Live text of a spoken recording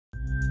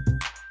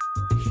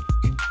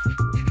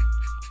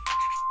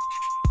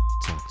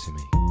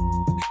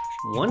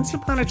Once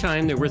upon a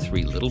time, there were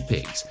three little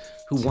pigs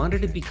who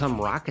wanted to become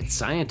rocket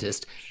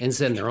scientists and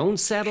send their own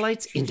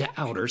satellites into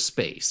outer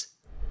space.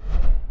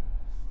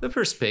 The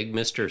first pig,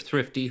 Mr.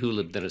 Thrifty, who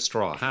lived in a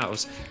straw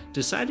house,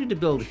 decided to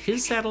build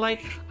his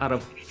satellite out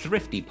of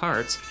thrifty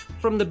parts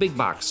from the big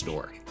box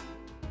store.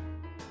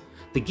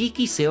 The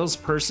geeky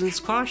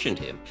salespersons cautioned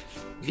him.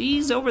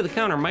 These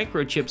over-the-counter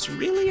microchips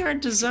really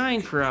aren't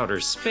designed for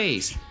outer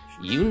space.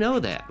 You know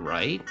that,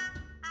 right?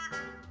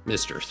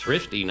 Mr.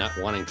 Thrifty, not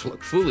wanting to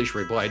look foolish,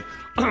 replied,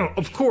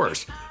 "Of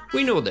course,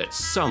 we know that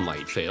some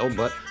might fail,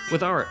 but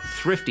with our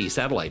thrifty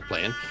satellite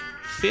plan,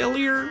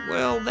 failure,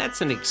 well, that's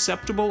an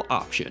acceptable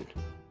option."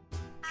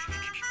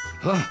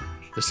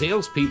 The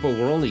salespeople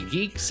were only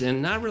geeks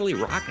and not really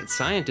rocket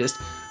scientists,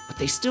 but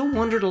they still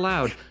wondered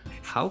aloud,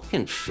 how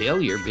can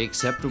failure be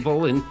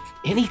acceptable in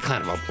any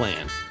kind of a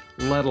plan,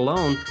 let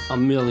alone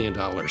 $1 million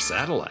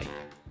satellite?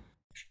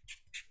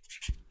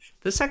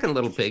 The second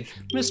little pig,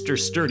 Mr.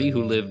 Sturdy,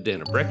 who lived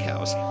in a brick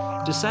house,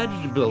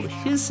 decided to build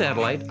his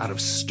satellite out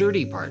of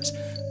sturdy parts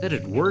that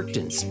had worked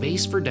in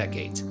space for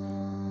decades.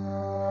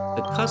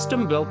 The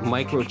custom-built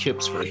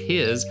microchips for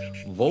his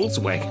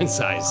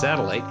Volkswagen-sized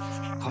satellite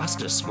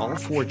cost a small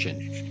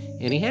fortune,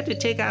 and he had to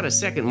take out a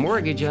second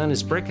mortgage on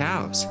his brick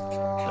house.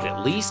 But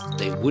at least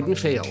they wouldn't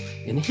fail,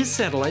 and his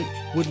satellite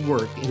would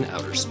work in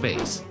outer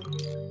space.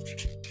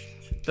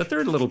 The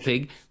third little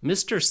pig,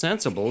 Mr.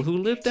 Sensible, who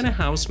lived in a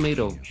house made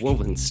of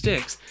woven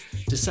sticks,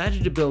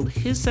 decided to build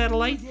his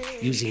satellite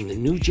using the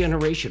new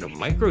generation of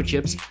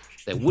microchips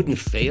that wouldn't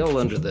fail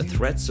under the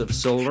threats of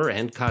solar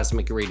and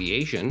cosmic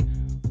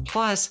radiation.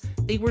 Plus,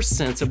 they were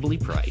sensibly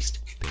priced.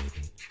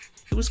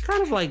 It was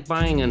kind of like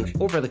buying an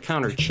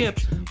over-the-counter chip,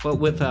 but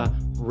with a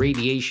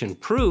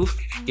radiation-proof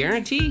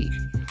guarantee.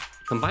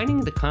 Combining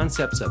the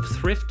concepts of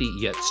thrifty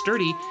yet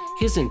sturdy,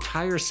 his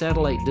entire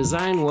satellite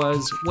design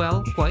was,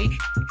 well, quite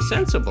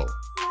sensible.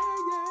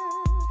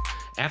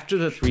 After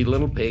the three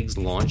little pigs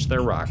launched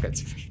their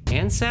rockets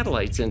and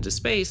satellites into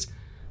space,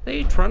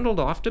 they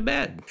trundled off to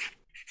bed.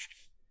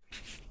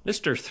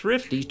 Mr.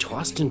 Thrifty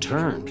tossed and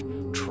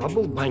turned,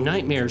 troubled by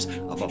nightmares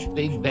of a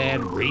big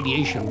bad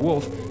radiation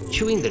wolf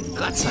chewing the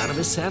guts out of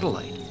his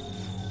satellite.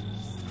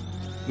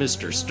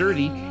 Mr.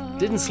 Sturdy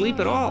didn't sleep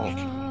at all,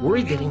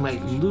 worried that he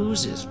might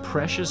lose his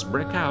precious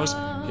brick house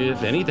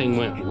if anything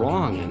went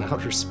wrong in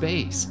outer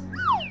space.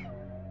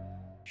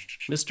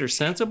 Mr.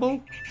 Sensible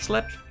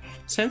slept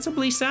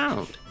sensibly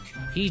sound.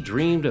 He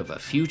dreamed of a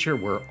future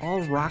where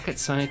all rocket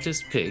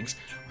scientist pigs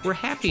were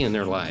happy in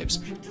their lives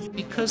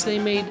because they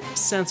made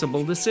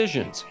sensible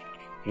decisions,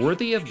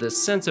 worthy of the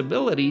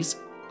sensibilities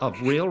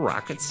of real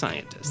rocket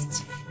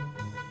scientists.